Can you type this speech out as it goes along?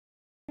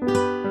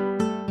Oklahoma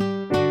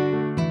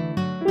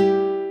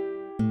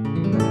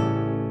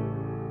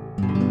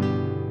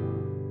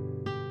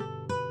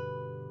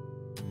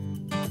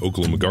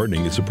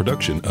Gardening is a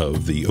production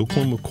of the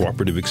Oklahoma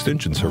Cooperative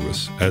Extension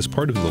Service as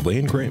part of the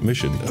land grant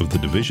mission of the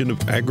Division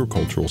of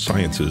Agricultural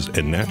Sciences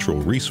and Natural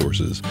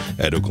Resources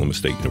at Oklahoma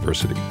State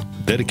University,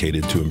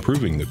 dedicated to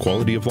improving the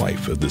quality of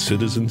life of the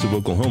citizens of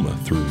Oklahoma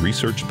through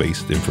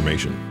research-based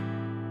information.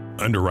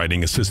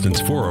 Underwriting assistance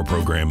for our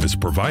program is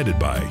provided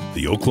by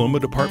the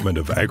Oklahoma Department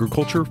of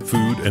Agriculture,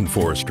 Food, and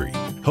Forestry,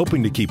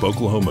 helping to keep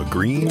Oklahoma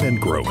green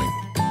and growing.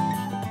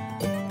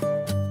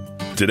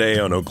 Today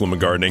on Oklahoma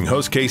Gardening,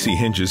 host Casey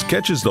Hentges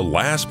catches the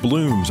last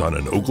blooms on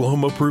an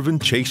Oklahoma Proven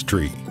Chaste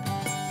Tree.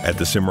 At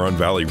the Cimarron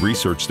Valley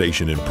Research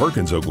Station in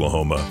Perkins,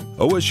 Oklahoma,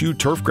 OSU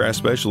Turf Grass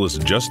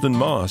Specialist Justin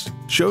Moss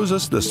shows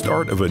us the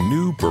start of a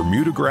new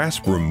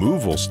Bermudagrass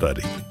removal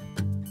study.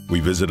 We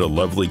visit a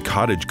lovely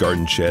cottage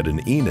garden shed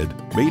in Enid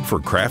made for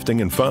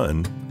crafting and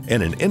fun,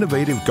 and an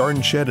innovative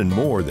garden shed and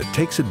more that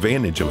takes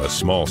advantage of a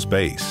small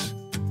space.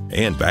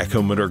 And back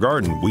home at our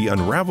garden, we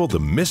unravel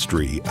the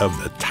mystery of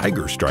the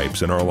tiger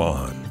stripes in our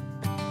lawn.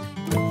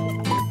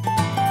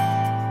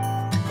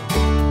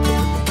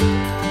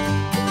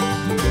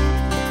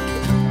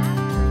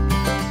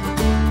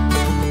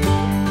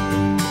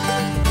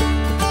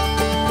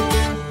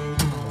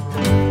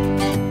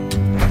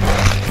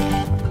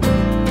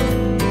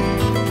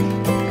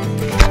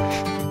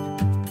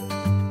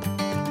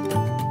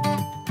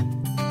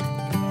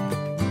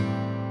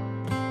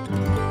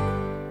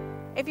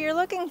 If you're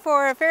looking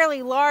for a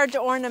fairly large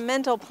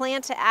ornamental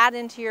plant to add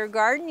into your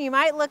garden, you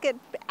might look at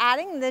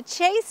adding the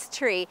chaste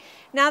tree.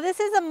 Now this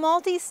is a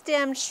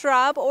multi-stemmed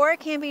shrub, or it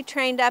can be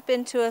trained up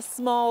into a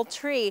small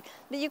tree.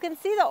 But you can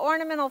see the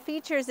ornamental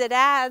features it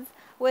adds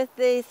with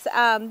this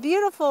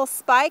beautiful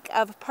spike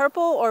of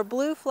purple or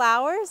blue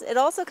flowers. It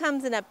also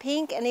comes in a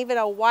pink and even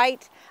a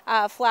white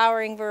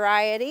flowering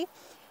variety.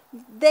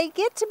 They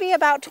get to be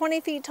about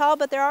 20 feet tall,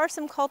 but there are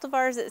some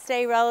cultivars that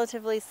stay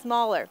relatively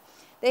smaller.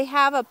 They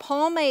have a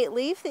palmate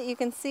leaf that you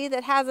can see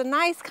that has a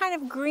nice kind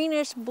of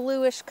greenish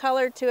bluish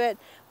color to it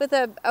with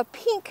a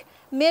pink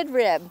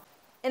midrib.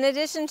 In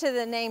addition to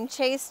the name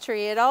chaste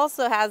tree, it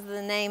also has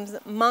the names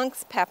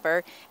monk's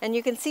pepper, and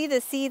you can see the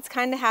seeds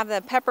kind of have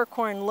the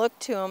peppercorn look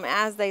to them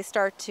as they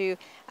start to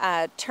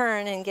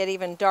turn and get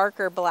even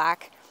darker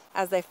black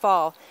as they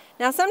fall.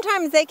 Now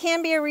sometimes they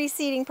can be a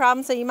reseeding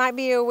problem, so you might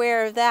be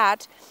aware of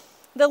that.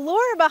 The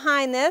lure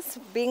behind this,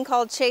 being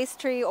called chaste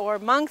tree or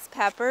monk's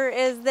pepper,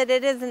 is that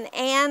it is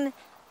an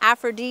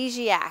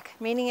aphrodisiac,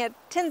 meaning it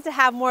tends to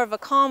have more of a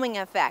calming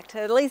effect.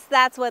 At least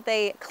that's what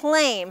they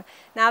claim.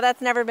 Now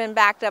that's never been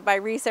backed up by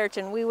research,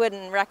 and we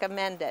wouldn't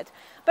recommend it.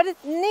 But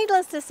it's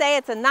needless to say,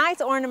 it's a nice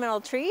ornamental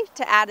tree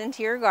to add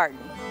into your garden.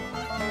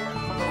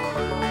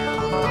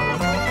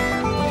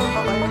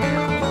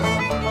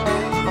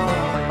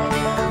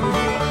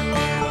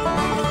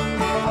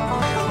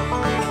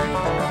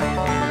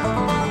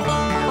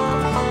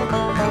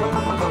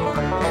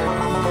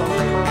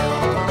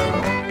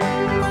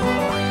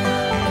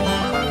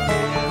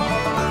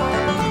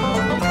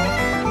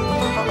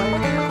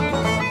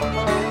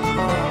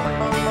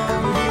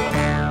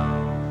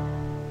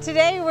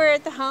 Today we're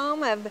at the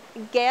home of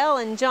Gail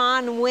and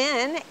John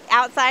Wynn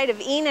outside of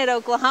Enid,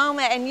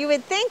 Oklahoma, and you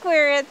would think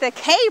we're at the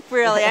Cape,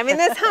 really. I mean,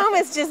 this home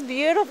is just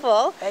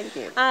beautiful. Thank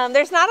you.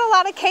 There's not a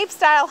lot of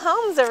Cape-style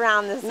homes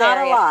around this area.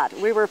 Not a lot.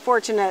 We were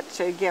fortunate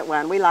to get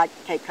one. We like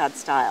Cape Cod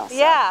style, so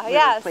we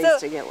were pleased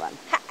to get one.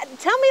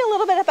 Tell me a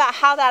little bit about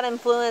how that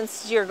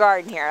influenced your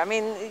garden here. I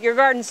mean, your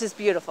garden's just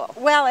beautiful.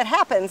 Well, it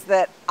happens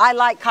that I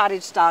like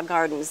cottage style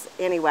gardens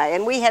anyway,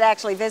 and we had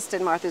actually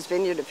visited Martha's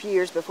Vineyard a few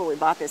years before we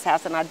bought this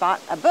house, and I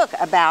bought a book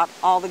about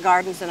all the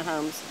gardens and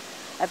homes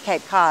of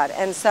Cape Cod.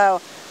 And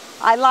so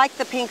I like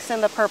the pinks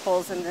and the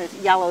purples and the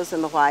yellows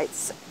and the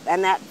whites,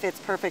 and that fits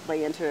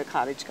perfectly into a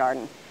cottage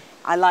garden.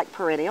 I like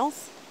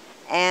perennials.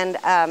 And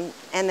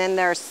then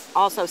there's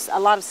also a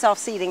lot of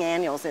self-seeding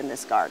annuals in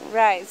this garden.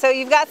 Right, so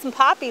you've got some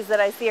poppies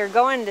that I see are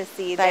going to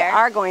seed there. They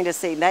are going to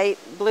seed. They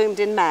bloomed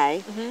in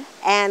May.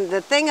 And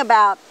the thing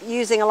about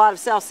using a lot of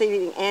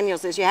self-seeding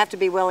annuals is you have to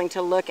be willing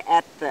to look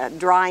at the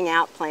drying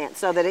out plant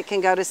so that it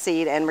can go to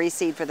seed and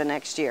reseed for the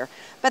next year.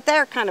 But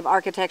they're kind of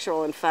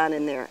architectural and fun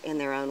in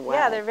their own way.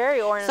 Yeah, they're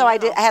very ornamental. So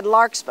I had a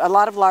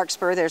lot of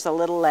larkspur. There's a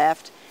little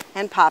left.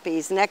 And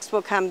poppies. Next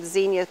will come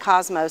zinnia,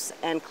 cosmos,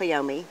 and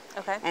cleome.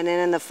 Okay. And then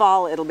in the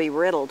fall, it'll be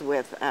riddled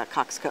with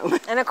coxcomb.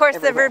 And of course,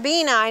 the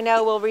verbena I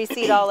know will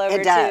reseed all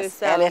over it does, too.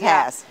 So, and it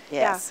has.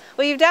 Yes. Yeah.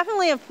 Well, you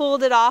definitely have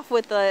pulled it off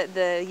with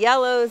the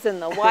yellows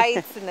and the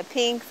whites and the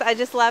pinks. I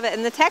just love it,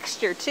 and the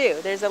texture too.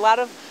 There's a lot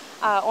of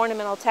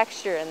ornamental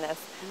texture in this.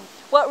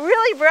 What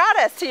really brought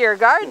us to your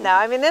garden, though,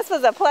 I mean, this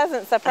was a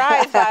pleasant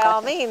surprise by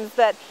all means,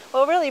 but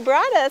what really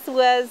brought us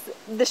was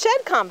the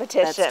shed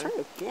competition. That's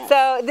true, yes.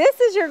 So this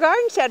is your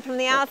garden shed from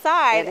the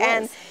outside,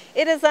 and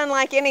it is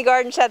unlike any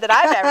garden shed that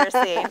I've ever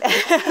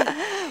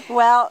seen.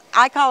 Well,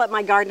 I call it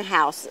my garden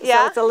house.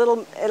 Yeah? So it's a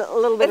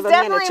little bit of a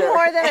miniature. It's definitely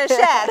more than a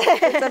shed.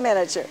 It's a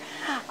miniature.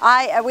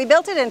 We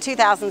built it in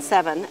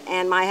 2007,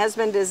 and my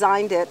husband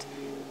designed it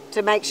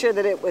to make sure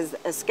that it was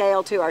a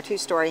scale to our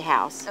 2-story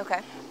house.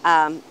 Okay.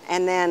 And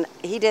then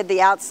he did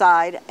the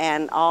outside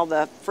and all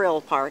the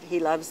frill part. He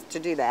loves to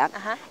do that.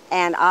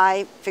 And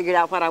I figured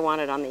out what I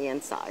wanted on the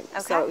inside.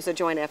 Okay. So it was a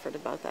joint effort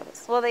of both of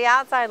us. Well, the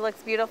outside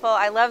looks beautiful.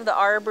 I love the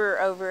arbor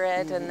over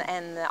it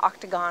and the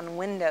octagon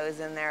windows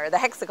in there, the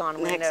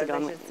hexagon windows, I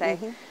should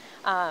say.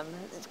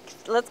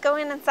 Let's go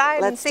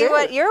inside and see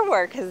what your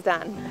work has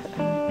done.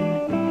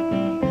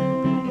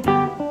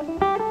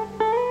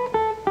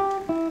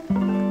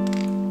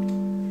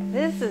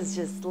 This is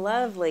just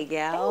lovely,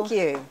 gal.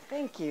 Thank you.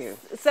 Thank you.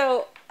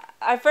 So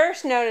I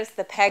first noticed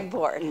the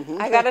pegboard.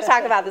 I got to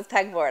talk about this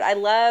pegboard. I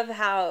love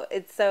how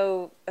it's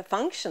so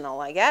functional,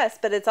 I guess,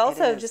 but it's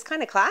also just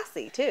kind of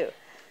classy too.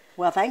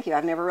 Well, thank you.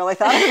 I've never really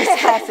thought it was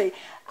classy.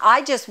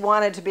 I just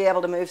wanted to be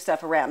able to move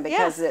stuff around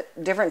because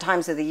at different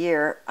times of the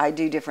year, I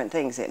do different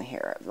things in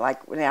here.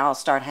 Like now I'll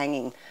start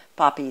hanging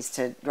poppies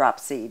to drop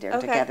seed or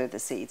to gather the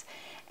seeds.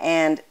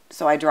 And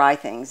so I dry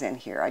things in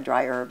here. I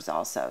dry herbs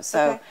also.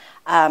 So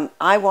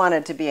I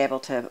wanted to be able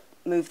to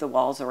move the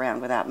walls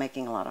around without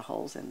making a lot of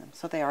holes in them.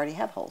 So they already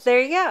have holes.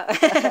 There you go.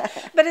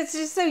 But it's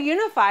just so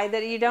unified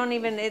that you don't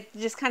even, it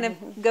just kind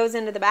of goes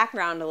into the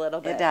background a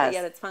little bit. It does. But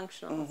yet it's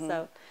functional.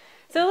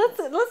 So let's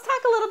talk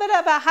a little bit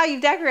about how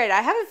you decorate.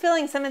 I have a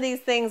feeling some of these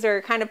things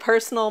are kind of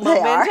personal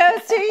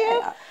mementos to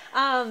you.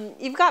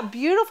 You've got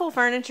beautiful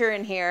furniture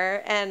in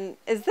here, and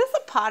is this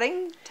a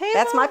potting table?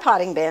 That's my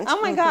potting bench.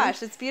 Oh my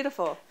gosh, it's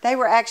beautiful. They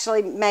were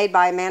actually made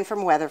by a man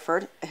from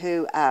Weatherford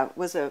who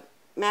was a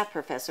math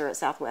professor at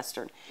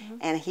Southwestern,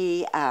 and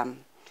he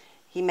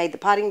made the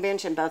potting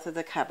bench and both of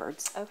the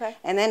cupboards. Okay.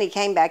 And then he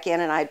came back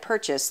in, and I had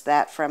purchased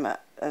that from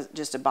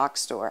just a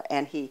box store,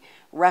 and he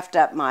roughed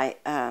up my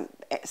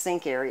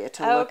sink area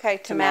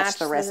to match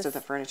the rest of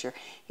the furniture.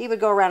 He would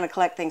go around and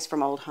collect things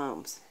from old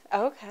homes.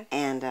 Okay.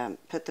 And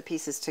put the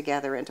pieces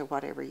together into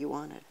whatever you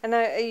wanted. And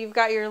you've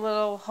got your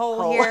little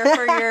hole here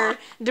for your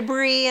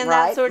debris and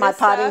that sort of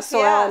stuff. My potting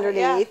soil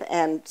underneath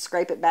and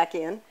scrape it back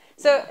in.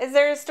 So is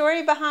there a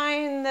story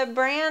behind the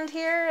brand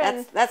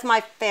here? That's my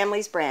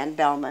family's brand,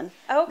 Bellman.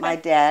 Okay. My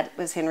dad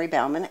was Henry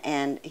Bellman,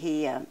 and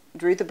he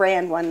drew the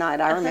brand one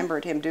night. I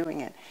remembered him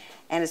doing it.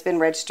 And it's been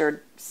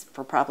registered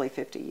for probably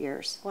 50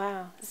 years.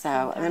 Wow.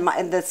 So,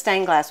 and the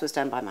stained glass was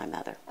done by my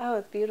mother. Oh,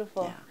 it's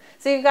beautiful. Yeah.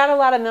 So you've got a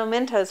lot of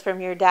mementos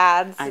from your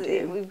dad's. I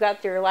do. We've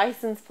got your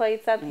license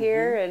plates up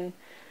here. And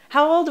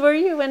how old were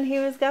you when he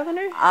was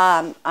governor?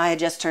 I had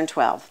just turned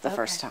 12 the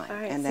first time. All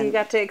right. And so then you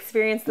got to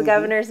experience the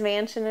governor's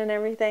mansion and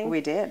everything? We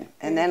did.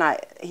 And then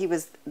he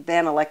was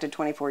then elected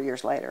 24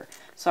 years later.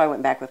 So I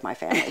went back with my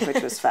family,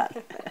 which was fun.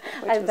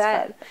 I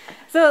bet.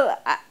 So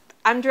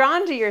I'm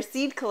drawn to your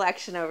seed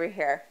collection over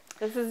here.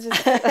 This is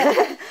just...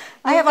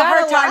 I have a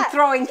hard time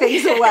throwing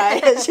things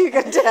away, as you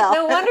can tell.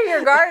 No wonder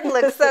your garden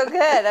looks so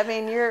good. I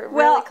mean, you're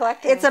really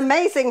collecting. It's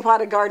amazing what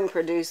a garden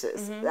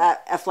produces,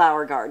 a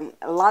flower garden.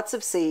 Lots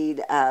of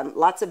seed,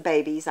 lots of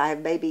babies. I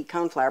have baby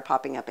coneflower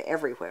popping up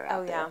everywhere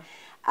out there.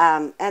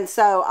 And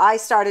so I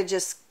started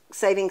just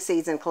saving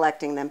seeds and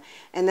collecting them.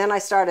 And then I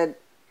started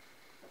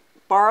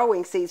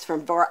borrowing seeds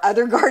from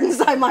other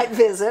gardens I might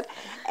visit,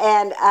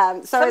 and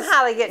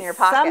somehow they get in your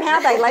pocket.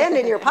 Somehow they land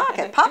in your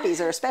pocket. Poppies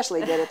are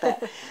especially good at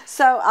that.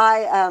 So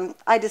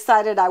I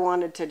decided I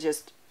wanted to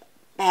just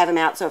have them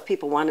out, so if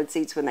people wanted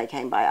seeds when they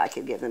came by, I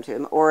could give them to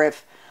them. Or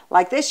if,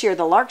 like this year,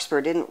 the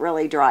larkspur didn't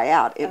really dry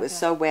out. It was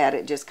so wet,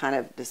 it just kind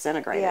of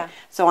disintegrated. Yeah.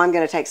 So I'm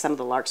going to take some of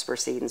the larkspur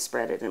seed and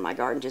spread it in my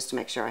garden just to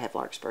make sure I have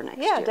larkspur next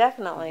year. Yeah,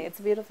 definitely. It's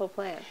a beautiful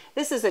plant.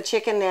 This is a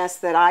chicken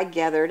nest that I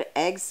gathered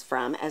eggs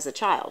from as a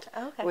child.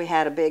 Okay. We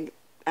had a big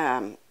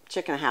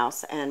chicken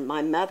house, and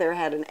my mother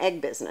had an egg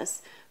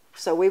business.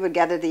 So we would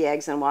gather the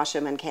eggs and wash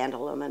them and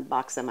candle them and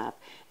box them up.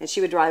 And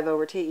she would drive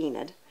over to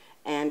Enid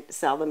and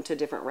sell them to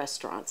different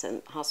restaurants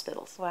and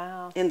hospitals.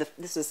 Wow.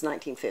 This is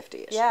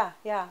 1950-ish. Yeah,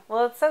 yeah.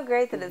 Well, it's so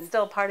great that it's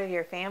still part of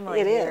your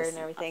family here and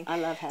everything. I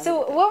love having it.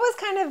 So what was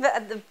kind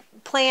of the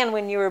plan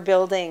when you were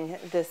building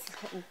this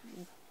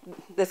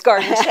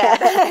garden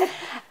shed?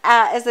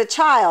 As a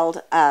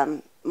child,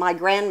 my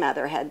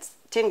grandmother had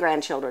 10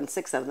 grandchildren,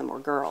 6 of them were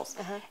girls,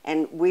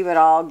 and we would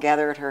all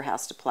gather at her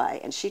house to play,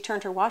 and she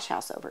turned her wash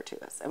house over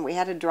to us, and we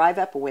had to drive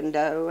up a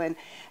window, and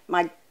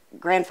my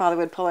grandfather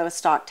would pull out a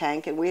stock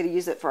tank, and we'd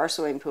use it for our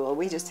swimming pool.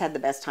 We just had the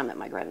best time at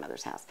my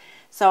grandmother's house.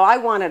 So I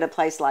wanted a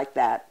place like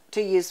that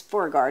to use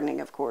for gardening,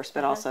 of course,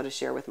 but also to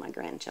share with my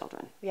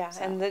grandchildren. Yeah,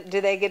 so and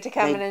do they get to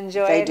come and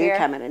enjoy it They do here?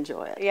 come and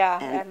enjoy it.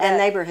 Yeah. And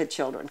neighborhood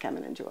children come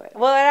and enjoy it.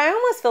 Well, and I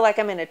almost feel like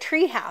I'm in a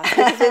tree house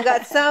because we've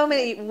got so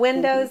many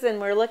windows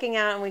and we're looking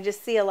out and we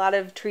just see a lot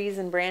of trees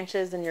and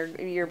branches and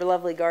your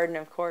lovely garden,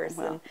 of course.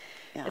 Well,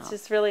 and it's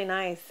just really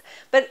nice.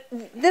 But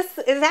this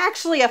is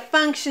actually a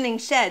functioning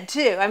shed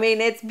too. I mean,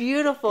 it's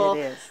beautiful. It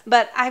is.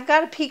 But I've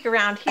got to peek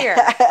around here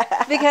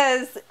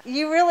because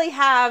you really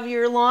have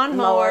your lawn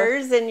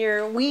mowers and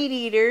your weed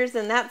eaters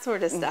and that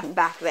sort of stuff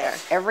back there.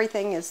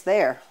 Everything is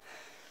there.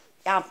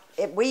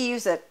 We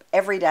use it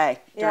every day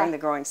during the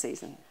growing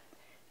season.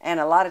 And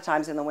a lot of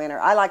times in the winter,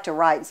 I like to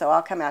write, so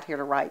I'll come out here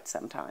to write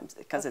sometimes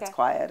because it's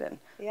quiet and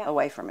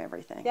away from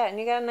everything. Yeah, and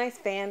you got a nice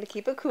fan to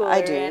keep it cooler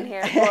I do. in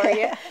here for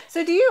you.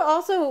 So do you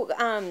also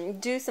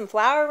do some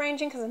flower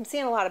arranging? Because I'm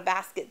seeing a lot of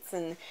baskets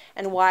and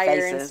wire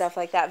Vases. and stuff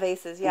like that,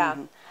 vases, yeah.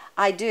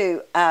 I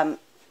do.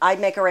 I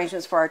make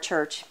arrangements for our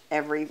church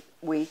every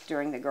week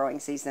during the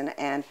growing season,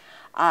 and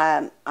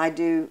I'm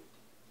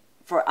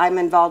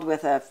involved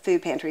with a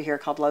food pantry here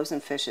called Loaves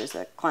and Fishes,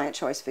 a client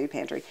choice food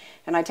pantry,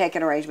 and I take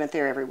an arrangement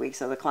there every week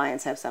so the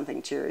clients have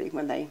something cheery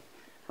when they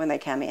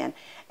come in,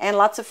 and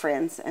lots of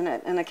friends,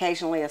 and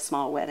occasionally a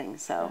small wedding.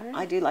 So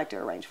I do like to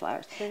arrange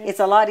flowers. It's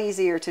a lot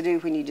easier to do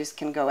when you just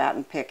can go out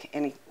and pick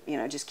any,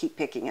 just keep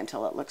picking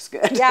until it looks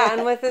good. Yeah,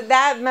 and with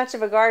that much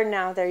of a garden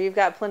out there, you've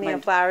got plenty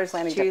of flowers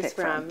to choose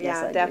from.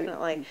 Yes, Yeah, I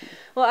definitely. do.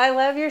 Well, I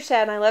love your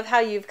shed, and I love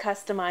how you've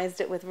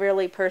customized it with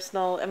really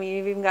personal. I mean,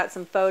 you've even got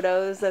some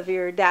photos of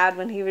your dad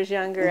when he was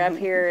younger up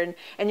here,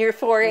 and your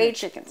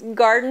 4-H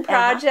garden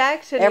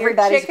project. And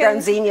everybody's grown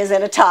zinnias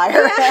in a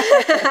tire.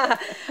 Yeah.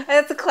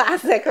 That's a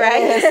classic,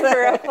 right,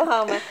 for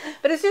Oklahoma.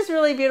 But it's just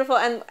really beautiful,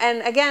 and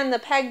again, the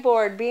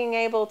pegboard, being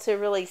able to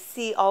really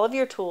see all of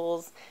your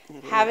tools,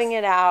 having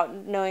it out,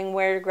 knowing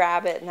where to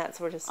grab it, and that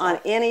sort of stuff. On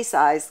any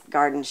size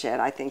garden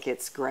shed, I think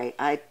it's great.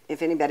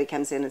 If anybody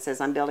comes in and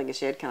says, I'm building a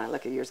shed, can I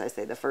look at yours? I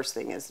say the first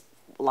thing is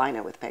line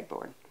it with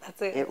pegboard.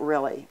 That's it.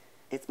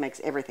 It makes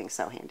everything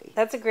so handy.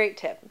 That's a great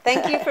tip.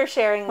 Thank you for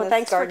sharing Well, this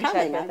thanks for garden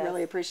coming. shed with I us.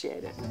 really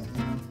appreciate it.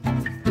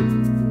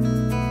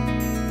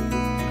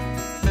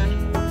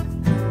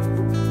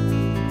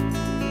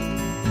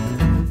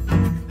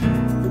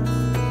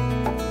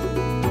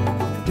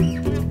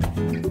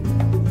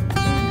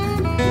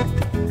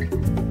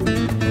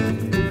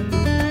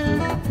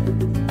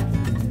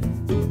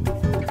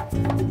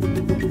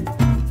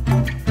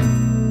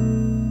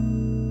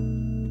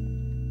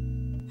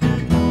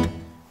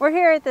 We're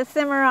here at the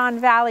Cimarron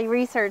Valley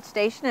Research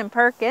Station in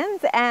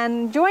Perkins,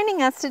 and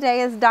joining us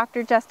today is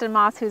Dr. Justin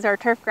Moss, who's our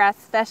turf grass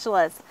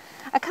specialist.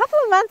 A couple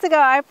of months ago,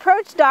 I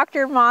approached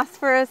Dr. Moss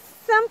for a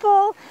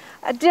simple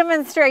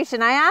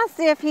demonstration. I asked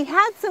if he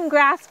had some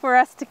grass for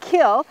us to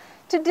kill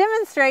to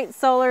demonstrate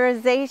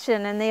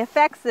solarization and the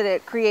effects that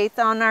it creates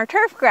on our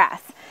turf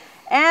grass.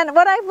 And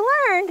what I've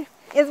learned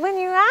is when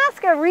you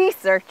ask a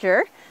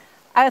researcher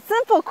a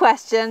simple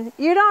question,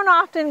 you don't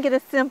often get a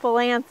simple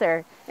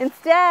answer.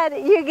 Instead,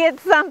 you get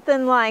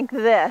something like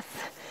this.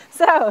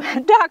 So,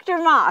 Dr.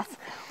 Moss,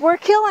 we're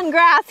killing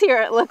grass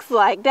here, it looks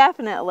like,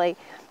 definitely.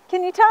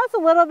 Can you tell us a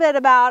little bit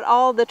about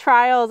all the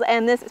trials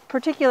and this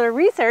particular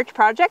research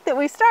project that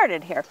we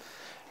started here?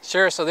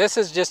 Sure, so this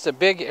is just a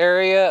big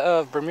area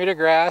of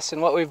Bermudagrass,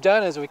 and what we've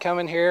done is we come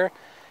in here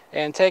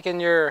and taken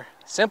your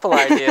simple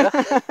idea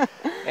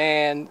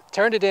and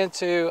turned it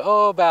into,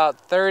 about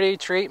 30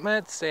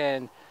 treatments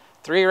and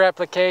 3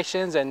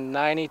 replications and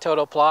 90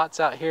 total plots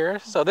out here.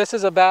 So this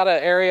is about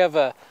an area of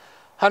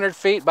 100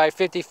 feet by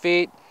 50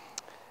 feet.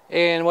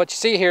 And what you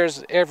see here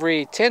is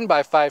every 10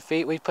 by 5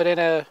 feet, we put in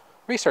a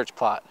research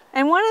plot.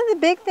 And one of the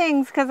big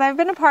things, because I've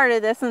been a part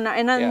of this and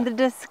in the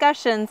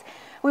discussions,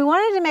 we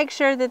wanted to make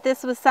sure that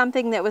this was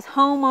something that was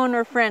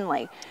homeowner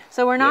friendly.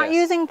 So we're not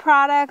using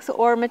products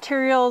or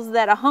materials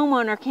that a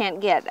homeowner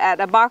can't get at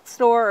a box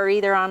store or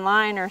either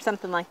online or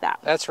something like that.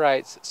 That's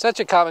right.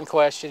 Such a common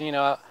question,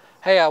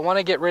 hey, I want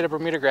to get rid of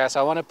Bermudagrass.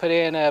 I want to put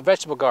in a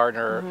vegetable garden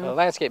or a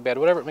landscape bed,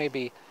 whatever it may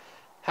be.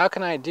 How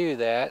can I do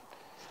that?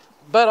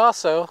 But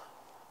also,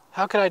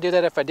 how could I do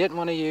that if I didn't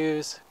want to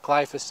use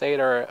glyphosate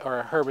or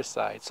a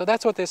herbicide? So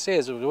that's what this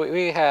is.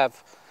 We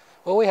have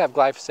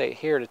glyphosate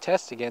here to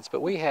test against, but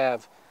we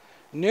have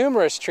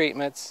numerous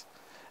treatments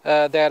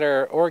that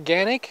are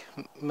organic,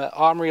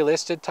 OMRI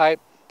listed type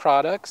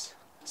products.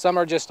 Some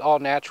are just all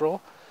natural.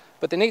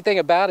 But the neat thing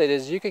about it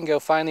is you can go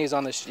find these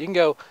you can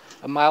go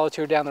a mile or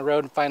two down the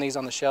road and find these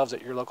on the shelves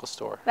at your local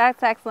store.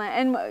 That's excellent.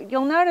 And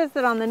you'll notice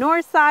that on the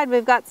north side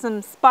we've got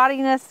some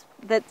spottiness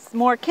that's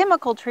more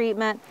chemical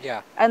treatment.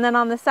 Yeah. And then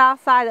on the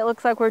south side it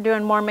looks like we're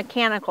doing more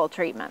mechanical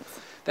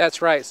treatments.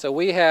 That's right. So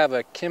we have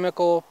a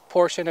chemical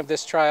portion of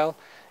this trial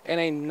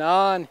and a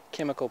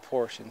non-chemical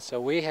portion.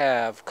 So we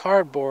have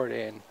cardboard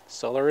and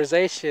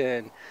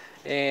solarization,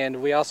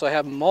 and we also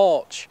have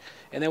mulch,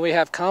 and then we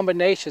have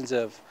combinations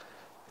of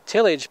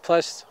tillage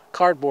plus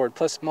cardboard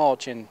plus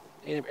mulch and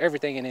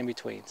everything in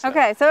between. So.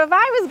 Okay, so if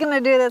I was going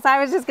to do this, I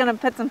was just going to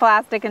put some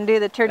plastic and do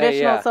the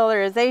traditional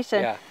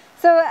solarization. Yeah.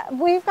 So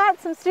we've got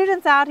some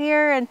students out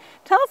here, and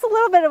tell us a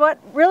little bit of what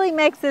really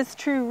makes this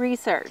true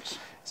research.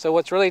 So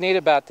what's really neat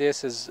about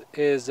this is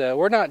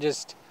we're not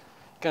just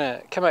going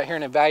to come out here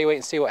and evaluate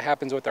and see what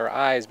happens with our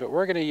eyes, but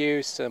we're going to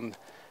use some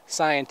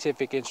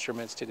scientific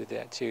instruments to do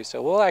that too.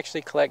 So we'll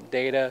actually collect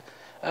data.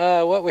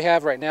 What we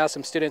have right now,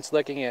 some students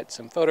looking at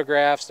some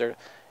photographs. They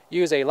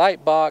use a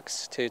light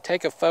box to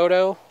take a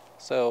photo.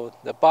 So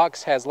the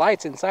box has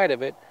lights inside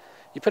of it.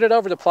 You put it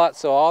over the plot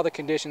so all the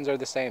conditions are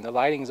the same. The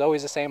lighting is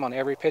always the same on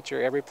every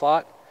picture, every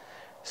plot.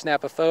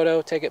 snap a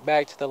photo, take it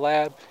back to the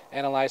lab,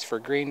 analyze for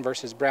green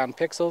versus brown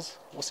pixels.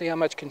 We'll see how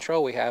much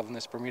control we have in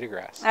this Bermuda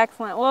grass.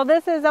 Excellent. Well,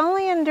 this has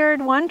only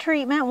endured one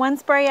treatment, one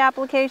spray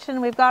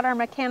application. We've got our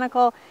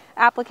mechanical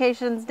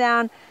applications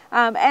down,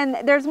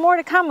 and there's more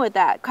to come with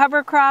that.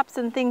 Cover crops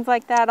and things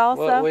like that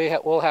also.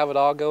 Well, we'll have it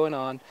all going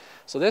on.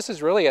 So this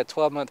is really a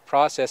 12-month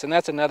process, and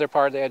that's another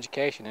part of the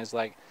education is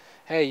like,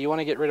 hey, you want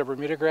to get rid of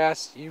Bermuda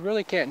grass? You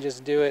really can't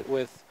just do it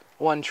with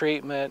one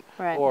treatment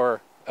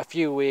or a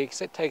few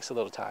weeks. It takes a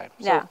little time.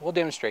 So we'll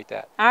demonstrate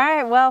that. All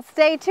right, well,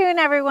 stay tuned,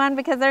 everyone,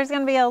 because there's going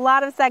to be a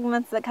lot of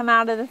segments that come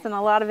out of this and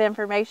a lot of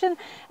information.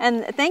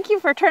 And thank you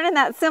for turning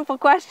that simple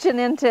question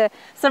into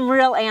some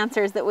real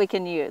answers that we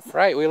can use.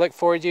 Right, we look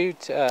forward to you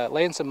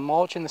laying some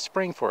mulch in the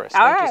spring for us.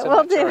 All right,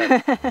 we'll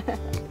do.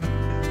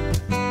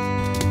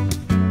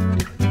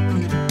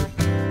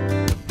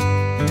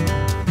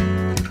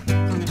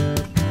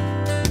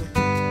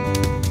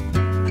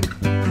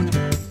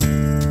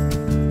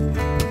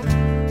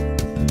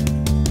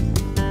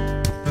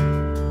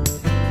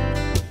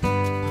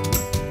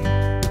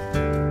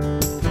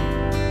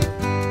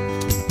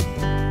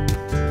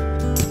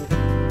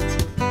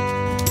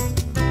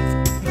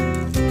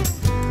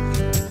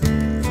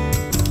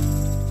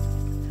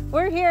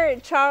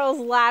 Charles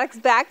Laddick's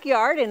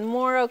backyard in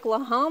Moore,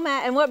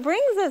 Oklahoma, and what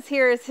brings us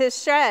here is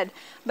his shed.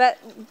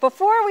 But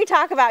before we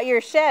talk about your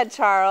shed,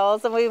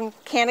 Charles, and we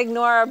can't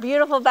ignore our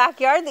beautiful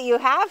backyard that you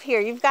have here,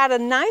 you've got a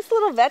nice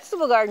little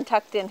vegetable garden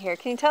tucked in here.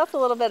 Can you tell us a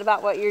little bit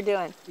about what you're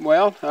doing?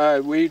 Well,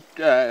 we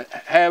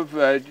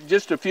have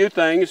just a few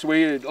things.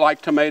 We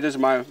like tomatoes.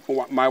 My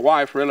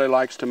wife really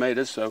likes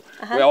tomatoes, so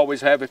we always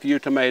have a few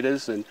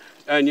tomatoes and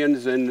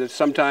onions, and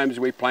sometimes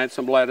we plant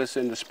some lettuce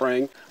in the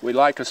spring. We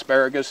like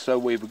asparagus, so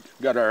we've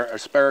got our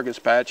asparagus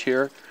patch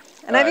here.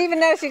 And I've even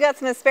noticed you got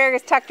some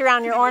asparagus tucked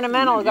around your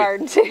ornamental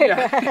garden too.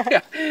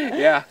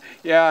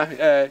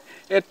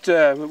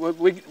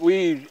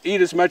 We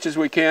eat as much as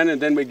we can,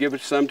 and then we give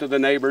it some to the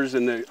neighbors,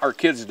 and our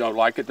kids don't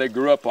like it. They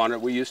grew up on it.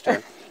 We used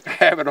to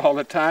have it all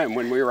the time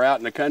when we were out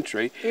in the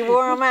country. You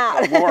wore them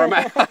out. Wore them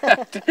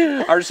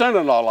out. Our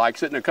son-in-law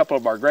likes it, and a couple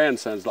of our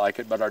grandsons like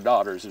it, but our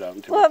daughters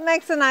don't. Well, it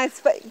makes a nice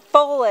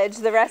foliage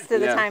the rest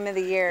of the time of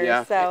the year.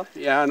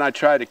 Yeah, and I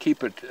try to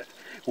keep it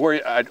where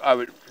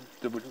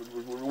the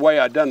way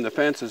I done the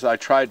fences, I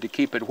tried to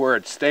keep it where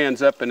it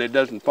stands up and it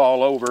doesn't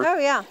fall over. Oh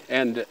yeah.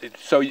 And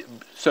so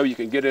you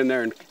can get in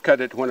there and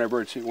cut it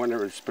whenever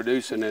it's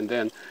producing, and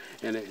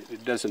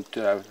it doesn't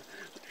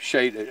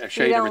shade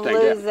everything. You don't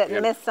lose it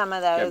and miss some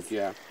of those.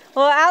 Yeah.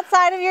 Well,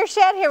 outside of your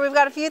shed here, we've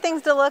got a few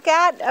things to look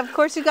at. Of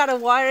course, you've got a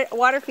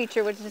water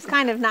feature, which is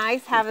kind of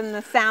nice, having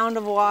the sound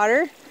of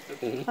water.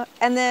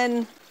 And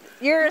then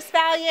you're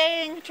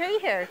espaliering a tree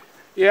here.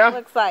 Yeah. It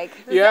looks like.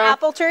 This is an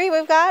apple tree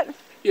we've got.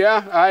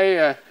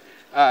 Yeah,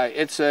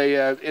 it's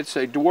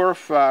a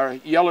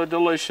dwarf Yellow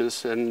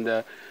Delicious,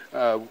 and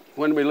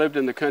when we lived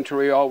in the country,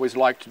 we always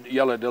liked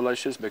Yellow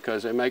Delicious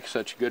because they make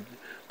such good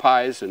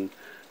pies and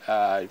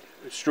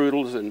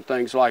strudels and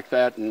things like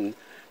that, and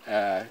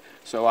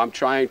so I'm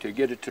trying to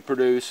get it to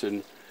produce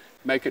and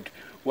make it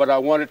what I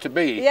want it to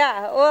be.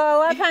 Yeah, well, a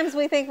lot of times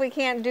we think we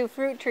can't do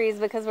fruit trees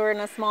because we're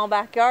in a small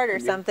backyard or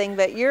something,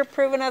 but you're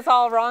proving us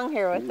all wrong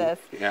here with this.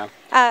 Yeah.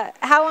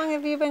 How long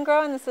have you been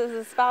growing this as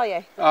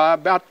espalier?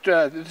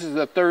 This is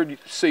the third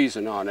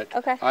season on it.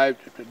 Okay.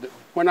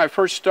 When I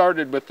first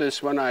started with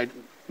this one, I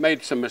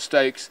made some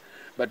mistakes,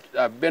 but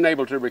I've been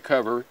able to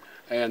recover,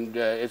 and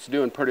it's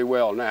doing pretty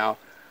well now.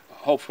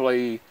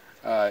 Hopefully,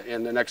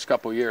 in the next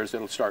couple of years,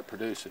 it'll start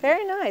producing.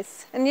 Very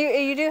nice. And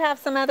you do have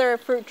some other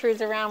fruit trees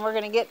around we're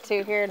going to get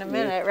to here in a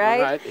minute,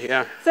 right? Right,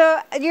 yeah. So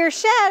your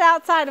shed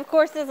outside, of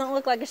course, doesn't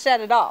look like a shed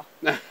at all.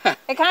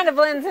 It kind of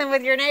blends in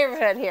with your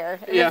neighborhood here.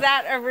 Yeah. Is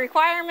that a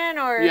requirement,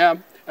 or? Yeah,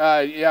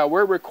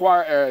 we're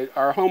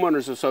our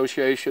homeowners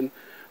association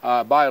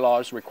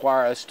bylaws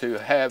require us to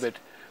have it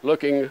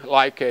looking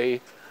like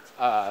it's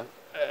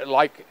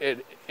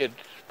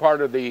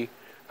part of the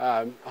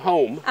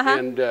home,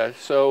 and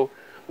so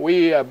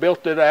we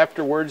built it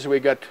afterwards. We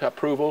got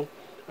approval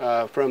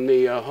from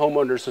the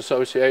homeowners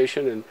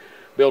association and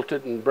built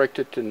it and bricked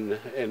it, and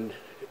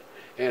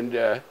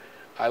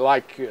I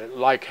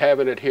like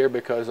having it here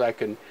because I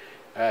can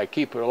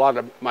keep a lot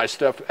of my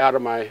stuff out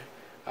of my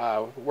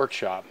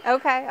workshop.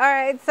 Okay, all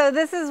right. So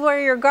this is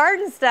where your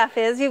garden stuff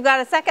is. You've got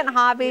a second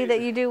hobby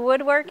that you do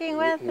woodworking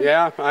with?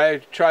 Yeah,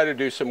 I try to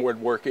do some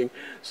woodworking.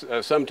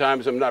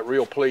 Sometimes I'm not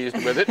real pleased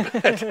with it,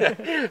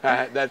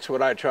 but that's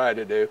what I try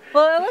to do.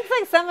 Well, it looks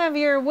like some of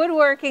your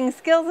woodworking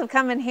skills have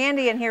come in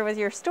handy in here with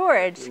your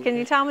storage. Can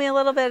you tell me a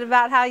little bit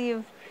about how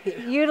you've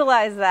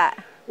utilized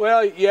that?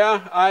 Well,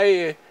 yeah,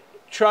 I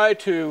try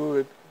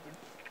to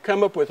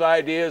come up with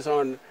ideas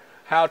on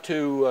how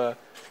to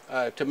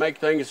make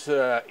things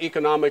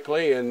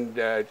economically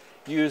and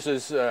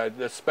uses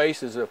the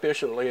space as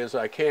efficiently as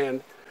I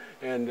can,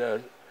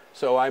 and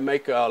so I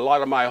make a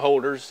lot of my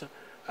holders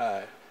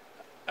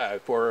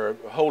for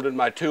holding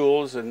my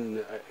tools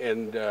and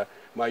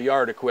my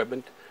yard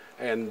equipment.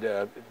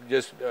 and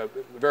just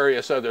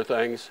various other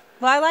things.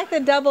 Well, I like the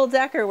double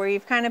decker where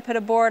you've kind of put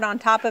a board on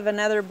top of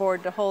another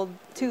board to hold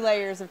 2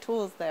 layers of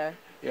tools there.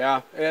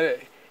 Yeah,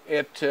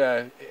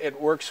 it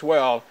works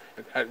well.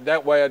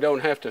 That way I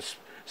don't have to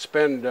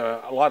spend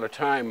a lot of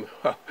time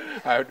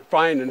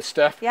finding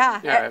stuff.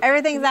 Yeah,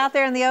 everything's out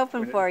there in the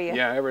open for you.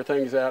 Yeah,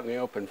 everything's out in the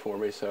open for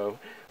me. So.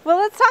 Well,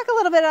 let's talk a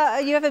little bit.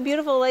 You have a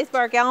beautiful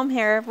lacebark elm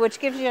here, which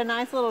gives you a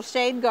nice little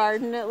shade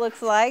garden. It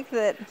looks like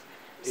that.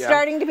 Yeah.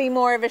 Starting to be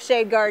more of a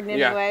shade garden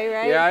anyway,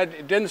 right? Yeah,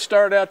 it didn't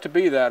start out to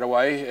be that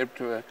way.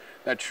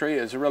 That tree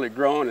has really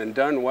grown and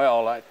done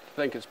well. I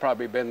think it's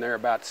probably been there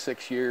about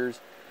 6 years,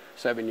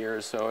 7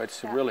 years, so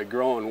it's really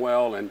growing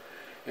well, and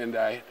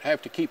I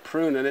have to keep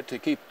pruning it to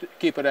keep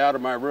it out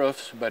of my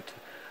roofs, but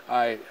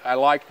I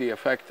like the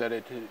effect that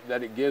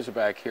it gives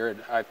back here.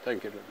 I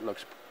think it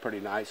looks pretty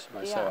nice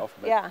myself.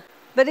 Yeah.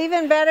 But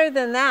even better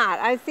than that,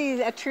 I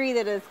see a tree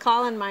that is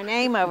calling my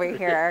name over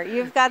here.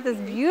 You've got this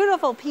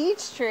beautiful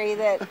peach tree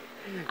that,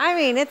 I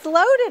mean, it's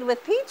loaded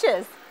with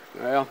peaches.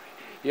 Well,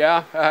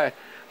 yeah,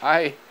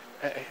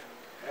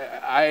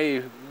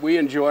 we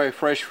enjoy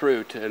fresh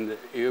fruit, and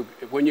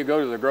when you go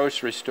to the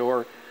grocery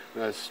store,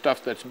 the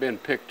stuff that's been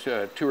picked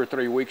 2 or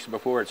 3 weeks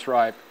before it's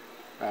ripe,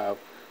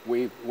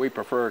 we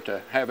prefer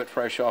to have it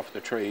fresh off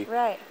the tree.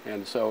 Right.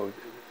 And so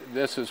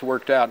this has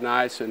worked out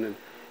nice, and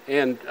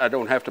I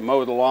don't have to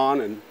mow the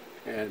lawn,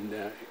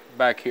 and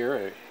back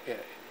here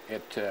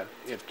it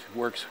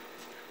works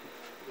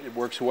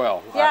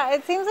well. Yeah,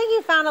 it seems like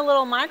you found a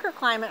little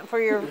microclimate for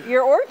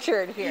your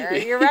orchard here.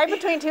 You're right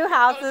between 2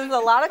 houses, a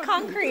lot of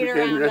concrete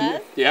around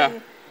us. Yeah.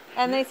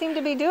 And they seem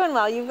to be doing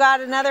well. You've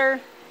got another...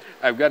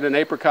 I've got an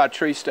apricot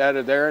tree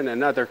standing there and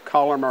another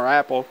columnar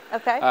apple.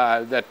 Okay.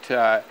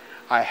 That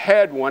I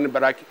had one,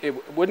 but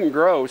it wouldn't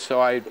grow,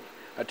 so I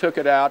took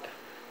it out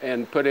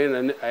and put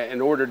in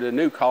and ordered a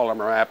new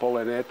columnar apple,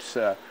 and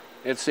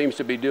it seems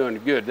to be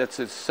doing good. That's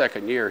its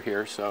 2nd year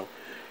here, so.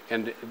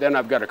 And then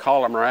I've got a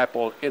columnar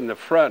apple in the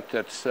front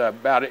that's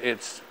about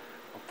its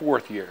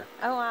 4th year.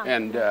 Oh wow!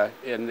 And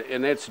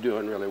it's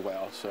doing really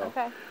well. So.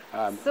 Okay.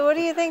 So what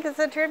do you think is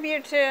a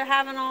tribute to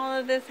having all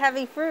of this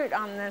heavy fruit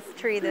on this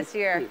tree this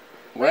year?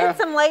 We had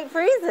some late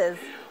freezes.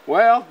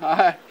 Well,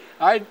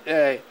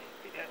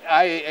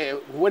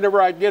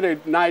 whenever I get a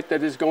night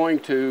that is going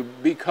to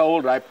be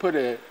cold, I've got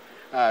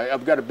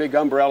a big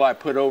umbrella I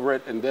put over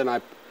it, and then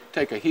I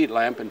take a heat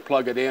lamp and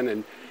plug it in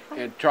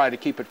and try to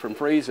keep it from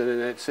freezing, and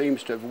it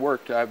seems to have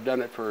worked. I've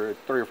done it for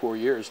 3 or 4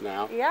 years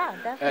now. Yeah,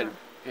 definitely.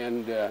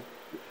 And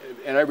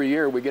every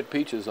year we get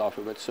peaches off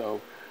of it, so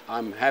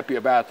I'm happy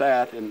about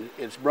that. And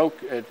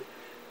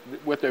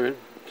with the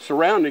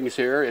surroundings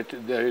here,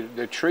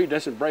 the tree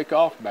doesn't break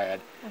off bad.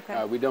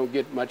 Okay. We don't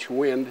get much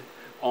wind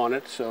on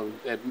it, so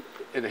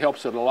it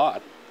helps it a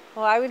lot.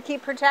 Well, I would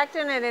keep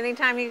protecting it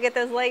anytime you get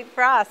those late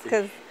frosts,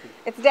 because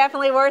it's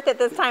definitely worth it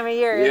this time of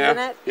year, isn't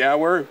it? Yeah,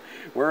 we're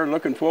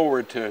looking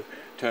forward to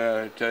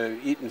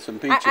eating some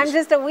peaches. I'm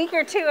just a week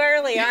or 2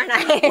 early, aren't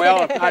I?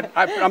 Well,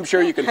 I'm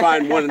sure you can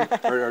find one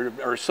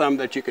or some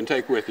that you can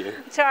take with you.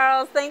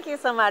 Charles, thank you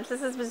so much.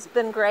 This has just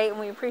been great, and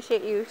we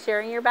appreciate you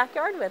sharing your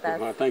backyard with us.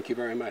 Well, thank you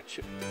very much.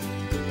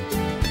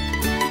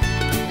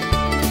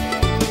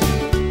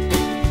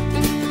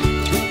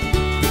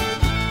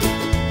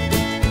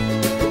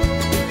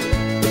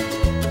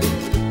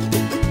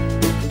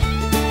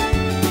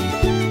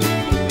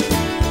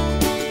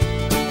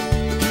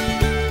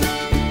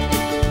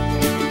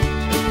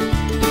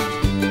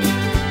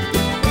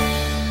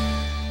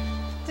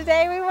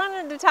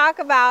 Talk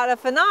about a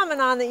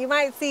phenomenon that you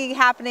might see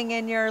happening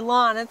in your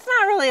lawn. It's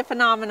not really a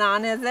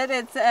phenomenon, is it?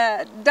 It's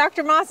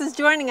Dr. Moss is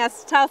joining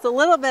us to tell us a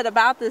little bit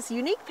about this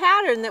unique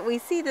pattern that we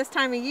see this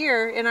time of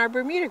year in our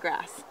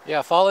Bermudagrass.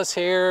 Yeah, fall is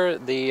here.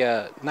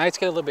 The nights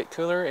get a little bit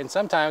cooler, and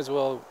sometimes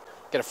we'll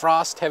get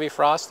a heavy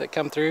frost that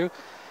come through.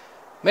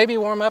 Maybe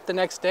warm up the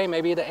next day,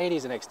 maybe the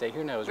 80s the next day,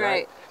 who knows,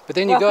 right? But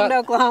then you welcome to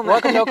Oklahoma.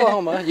 Welcome to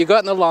Oklahoma. You go out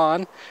in the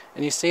lawn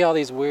and you see all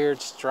these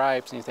weird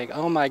stripes and you think,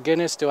 oh my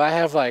goodness, do I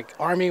have like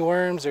army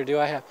worms, or do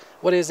I have,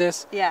 what is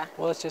this? Yeah.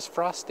 Well, it's just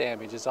frost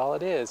damage is all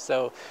it is.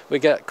 So we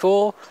got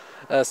cool.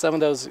 Some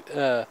of those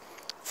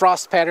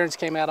frost patterns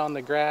came out on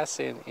the grass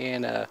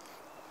and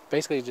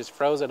basically just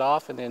froze it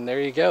off, and then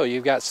there you go.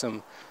 You've got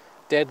some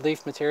dead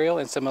leaf material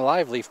and some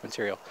alive leaf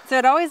material. So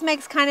it always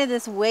makes kind of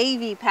this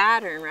wavy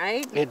pattern,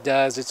 right? It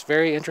does. It's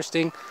very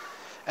interesting.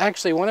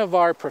 Actually, one of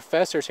our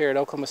professors here at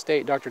Oklahoma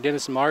State, Dr.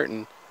 Dennis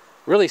Martin,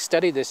 really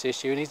studied this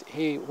issue, and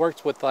he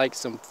works with like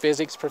some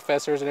physics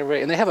professors and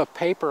everybody, and they have a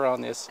paper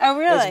on this. Oh,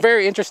 really? It's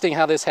very interesting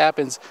how this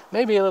happens.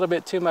 Maybe a little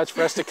bit too much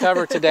for us to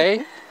cover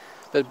today,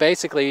 but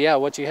basically, yeah,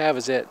 what you have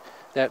is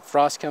that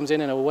frost comes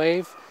in a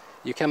wave.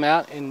 You come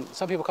out, and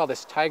some people call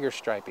this tiger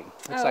striping.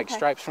 Looks like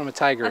stripes from a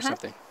tiger or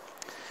something.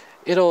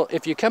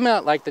 If you come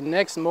out like the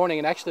next morning,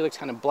 it actually looks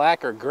kind of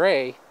black or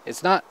gray.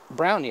 It's not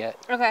brown yet.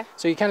 Okay.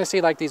 So you kind of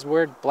see like these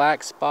weird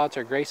black spots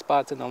or gray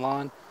spots in the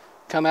lawn.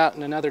 Come out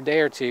in another day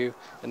or two,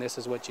 and this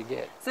is what you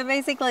get. So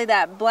basically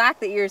that black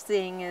that you're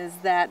seeing is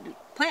that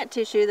plant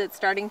tissue that's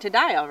starting to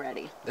die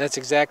already. That's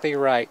exactly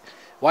right.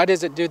 Why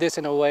does it do this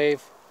in a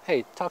wave?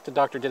 hey, talk to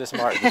Dr. Dennis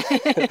Martin.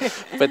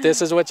 But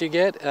this is what you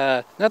get.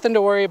 Nothing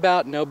to worry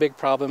about, no big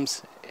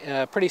problems.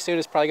 Pretty soon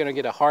it's probably going to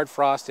get a hard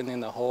frost, and then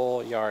the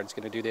whole yard's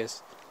going to do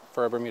this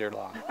for a Bermuda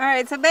lawn. All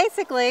right, so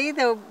basically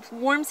the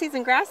warm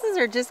season grasses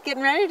are just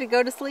getting ready to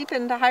go to sleep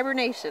into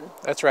hibernation.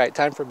 That's right,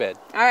 time for bed.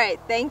 All right,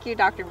 thank you,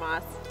 Dr.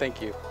 Moss.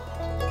 Thank you.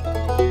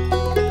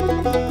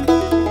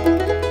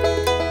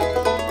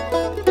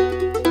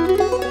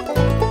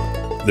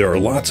 There are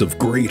lots of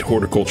great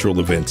horticultural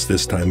events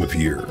this time of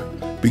year.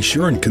 Be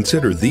sure and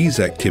consider these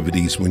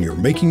activities when you're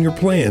making your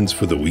plans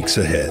for the weeks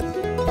ahead.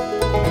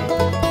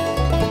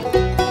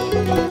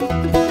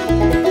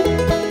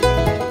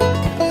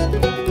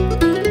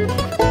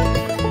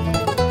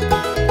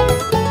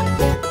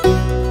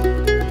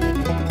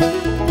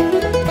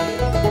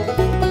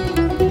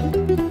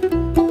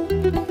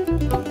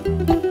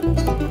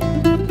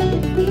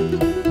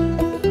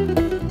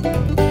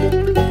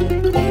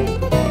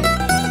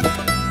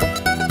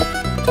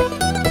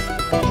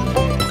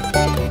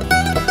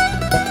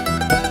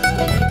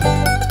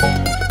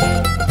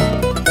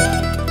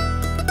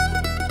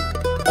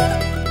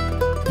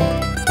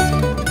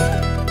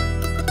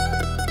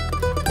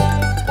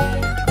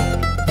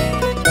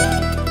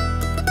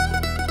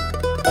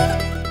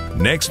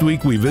 Next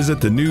week, we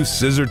visit the new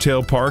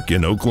Scissortail Park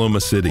in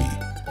Oklahoma City.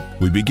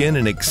 We begin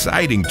an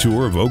exciting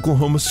tour of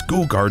Oklahoma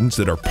school gardens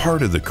that are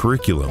part of the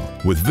curriculum,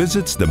 with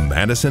visits to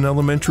Madison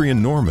Elementary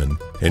in Norman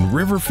and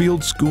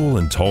Riverfield School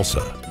in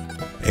Tulsa.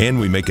 And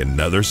we make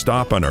another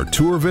stop on our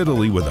tour of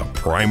Italy with a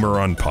primer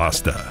on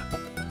pasta.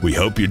 We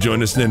hope you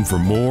join us then for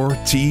more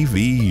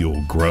TV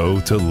you'll grow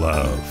to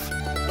love.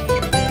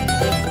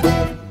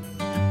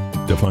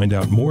 To find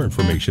out more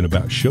information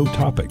about show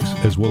topics,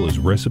 as well as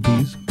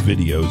recipes,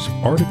 videos,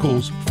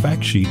 articles,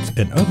 fact sheets,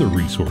 and other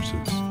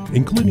resources,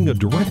 including a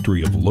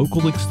directory of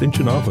local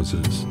extension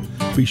offices,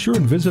 be sure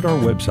and visit our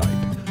website,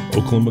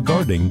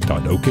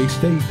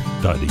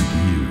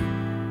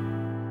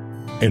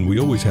 oklahomagardening.okstate.edu. And we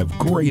always have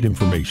great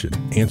information,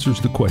 answers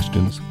to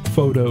questions,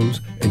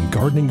 photos, and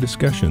gardening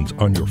discussions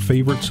on your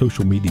favorite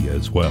social media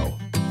as well.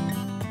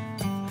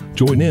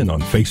 Join in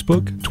on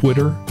Facebook,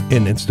 Twitter,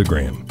 and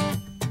Instagram.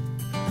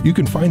 You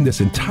can find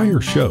this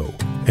entire show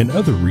and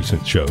other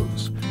recent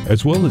shows,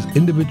 as well as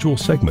individual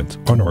segments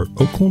on our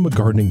Oklahoma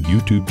Gardening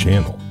YouTube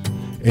channel.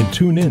 And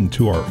tune in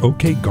to our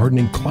OK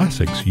Gardening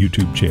Classics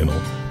YouTube channel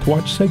to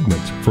watch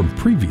segments from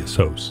previous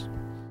hosts.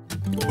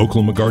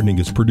 Oklahoma Gardening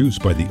is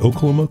produced by the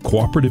Oklahoma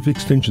Cooperative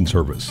Extension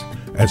Service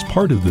as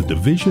part of the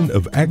Division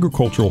of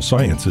Agricultural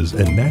Sciences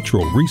and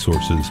Natural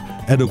Resources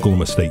at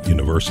Oklahoma State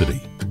University.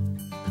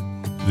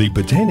 The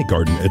Botanical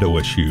Garden at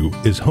OSU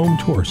is home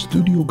to our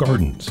studio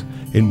gardens,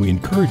 and we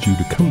encourage you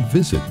to come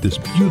visit this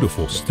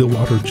beautiful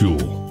Stillwater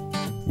jewel.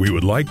 We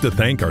would like to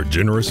thank our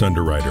generous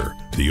underwriter,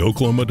 the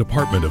Oklahoma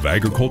Department of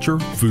Agriculture,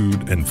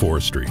 Food, and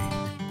Forestry.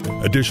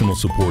 Additional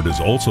support is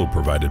also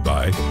provided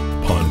by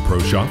Pond Pro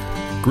Shop,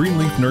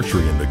 Greenleaf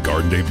Nursery and the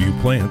Garden Debut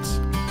Plants,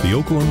 the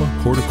Oklahoma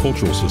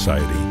Horticultural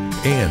Society,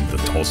 and the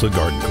Tulsa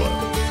Garden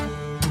Club.